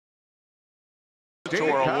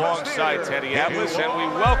Tour alongside Teddy Atlas, and we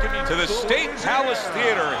welcome you to the State Palace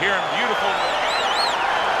Theater here in beautiful.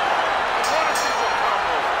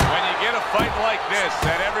 When you get a fight like this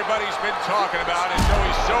that everybody's been talking about, it's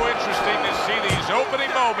always so interesting to see these opening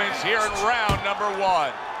moments here in round number 1.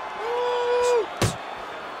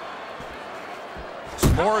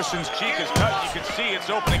 Morrison's cheek is cut. You can see it's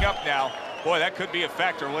opening up now. Boy, that could be a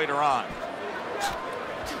factor later on.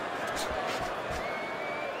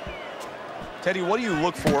 Teddy, what do you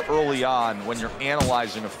look for early on when you're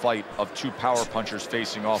analyzing a fight of two power punchers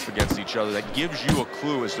facing off against each other that gives you a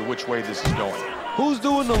clue as to which way this is going? Who's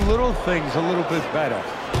doing the little things a little bit better?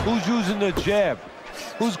 Who's using the jab?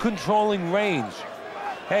 Who's controlling range?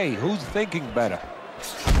 Hey, who's thinking better?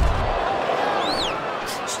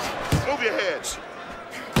 Move your heads.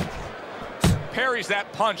 Parries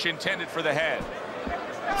that punch intended for the head.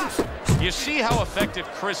 You see how effective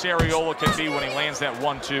Cris Arreola can be when he lands that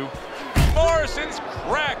 1-2? Morrison's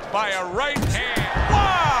cracked by a right hand.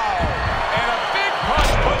 Wow! And a big punch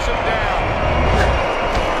puts him down.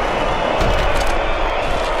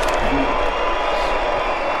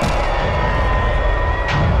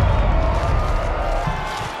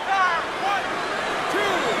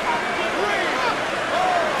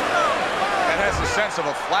 That has a sense of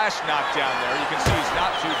a flash knockdown there. You can see he's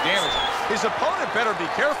not too damaged. His opponent better be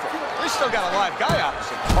careful. He's still got a live guy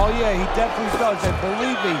opposite. Oh, yeah, he definitely does. And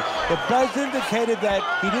believe me, the buzz indicated that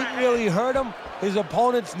he didn't really hurt him. His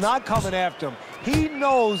opponent's not coming after him. He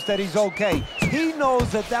knows that he's okay. He knows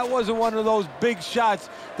that that wasn't one of those big shots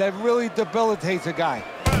that really debilitates a guy.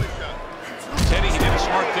 Teddy, he did a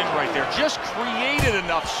smart thing right there. Just created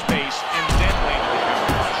enough space and then landed the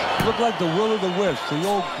counter punch. Looked like the will of the wisp, the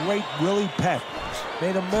old great Willie Peck.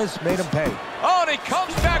 Made him miss, made him pay. Oh, and he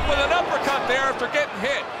comes back with an uppercut there after getting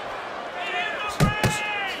hit.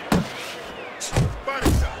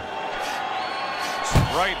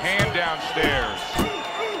 Right hand downstairs.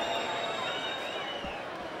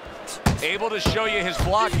 Able to show you his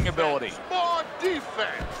blocking ability. More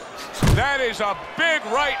defense. That is a big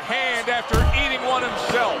right hand after eating one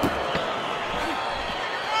himself.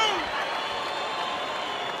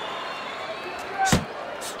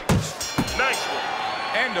 Nice one.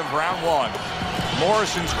 End of round 1.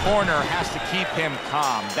 Morrison's corner has to keep him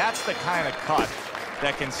calm. That's the kind of cut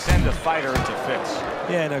that can send a fighter into fits.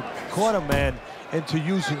 Yeah, and a corner man into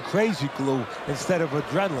using crazy glue instead of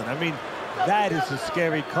adrenaline. I mean, that is a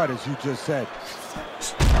scary cut, as you just said.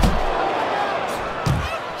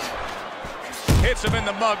 Hits him in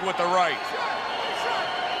the mug with the right.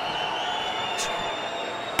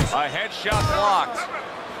 A headshot blocked.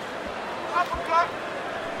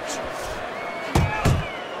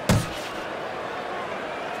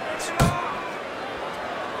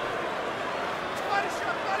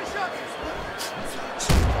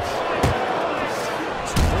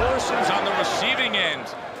 Morrison's on the receiving end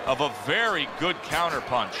of a very good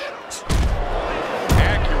counterpunch.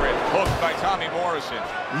 Accurate hook by Tommy Morrison.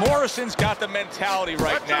 Morrison's got the mentality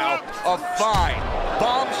right now of fine,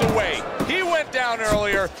 bombs away. He went down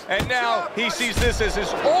earlier, and now he sees this as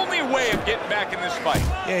his only way of getting back in this fight.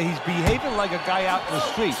 Yeah, he's behaving like a guy out in the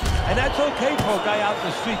street. And that's okay for a guy out in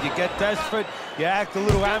the street. You get desperate, you act a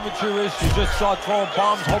little amateurish, you just start throwing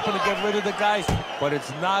bombs, hoping to get rid of the guy. But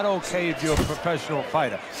it's not okay if you're a professional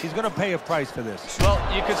fighter. He's going to pay a price for this. Well,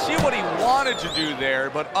 you could see what he wanted to do there,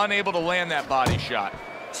 but unable to land that body shot.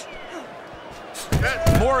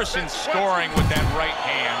 Morrison scoring with that right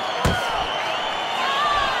hand.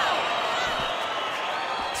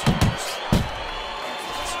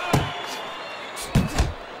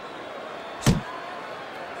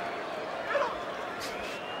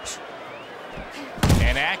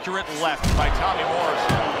 An accurate left by Tommy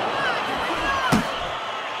Morrison.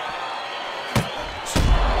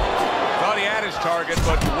 Thought he had his target,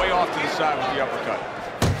 but way off to the side with the uppercut.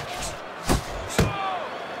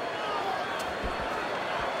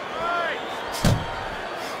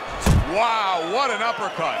 Wow, what an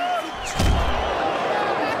uppercut.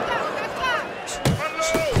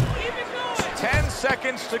 10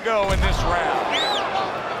 seconds to go in this round.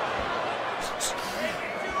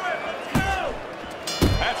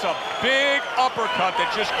 That's a big uppercut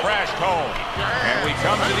that just crashed home. And we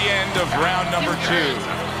come to the end of round number 2.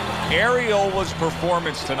 Arreola's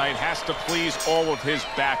performance tonight has to please all of his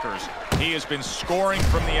backers. He has been scoring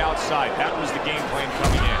from the outside. That was the game plan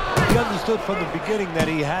coming in. He understood from the beginning that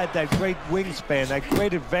he had that great wingspan, that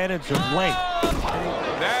great advantage of length.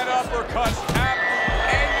 That uppercut tapped,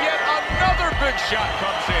 and yet another big shot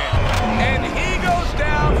comes in. And he goes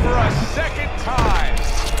down for a second time.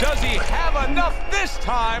 Does he have enough this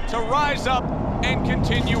time to rise up and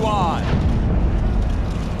continue on?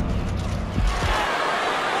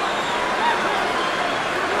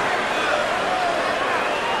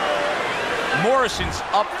 Morrison's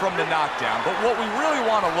up from the knockdown, but what we really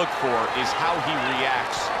want to look for is how he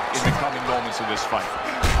reacts in the coming moments of this fight.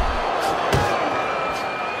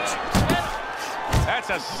 That's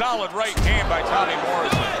a solid right hand by Tommy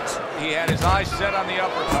Morrison. He had his eyes set on the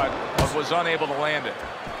uppercut, but was unable to land it.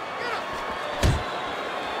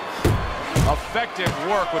 Effective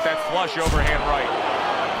work with that flush overhand right.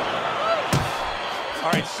 All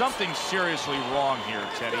right, something's seriously wrong here,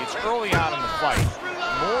 Teddy. It's early on in the fight.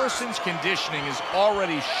 Morrison's conditioning is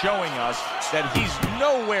already showing us that he's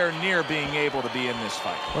nowhere near being able to be in this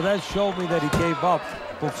fight. Well, that showed me that he gave up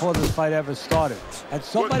before this fight ever started. And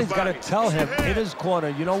somebody's got to tell him in his corner,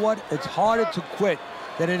 you know what? It's harder to quit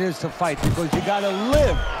than it is to fight, because you got to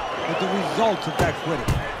live with the results of that quitting.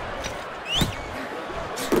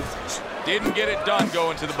 Didn't get it done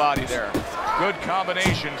going to the body there. Good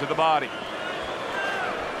combination to the body.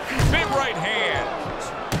 Big right hand.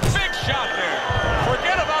 Big shot there.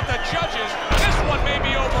 Forget about the judges. This one may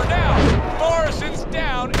be over now. Morrison's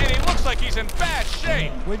down, and he looks like he's in bad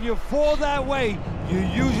shape. When you fall that way, you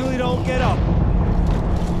usually don't get up.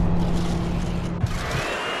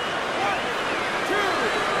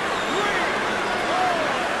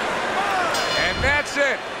 And that's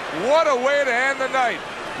it. What a way to end the night,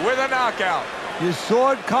 with a knockout. You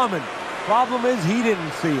saw it coming. Problem is, he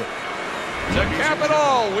didn't see it. To cap it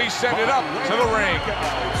all, we send it up to the ring.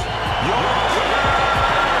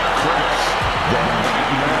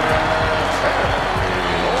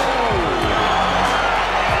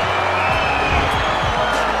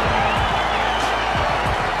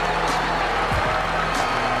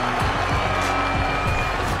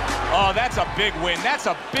 Oh, that's a big win. That's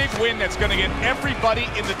a big win that's going to get everybody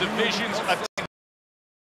in the divisions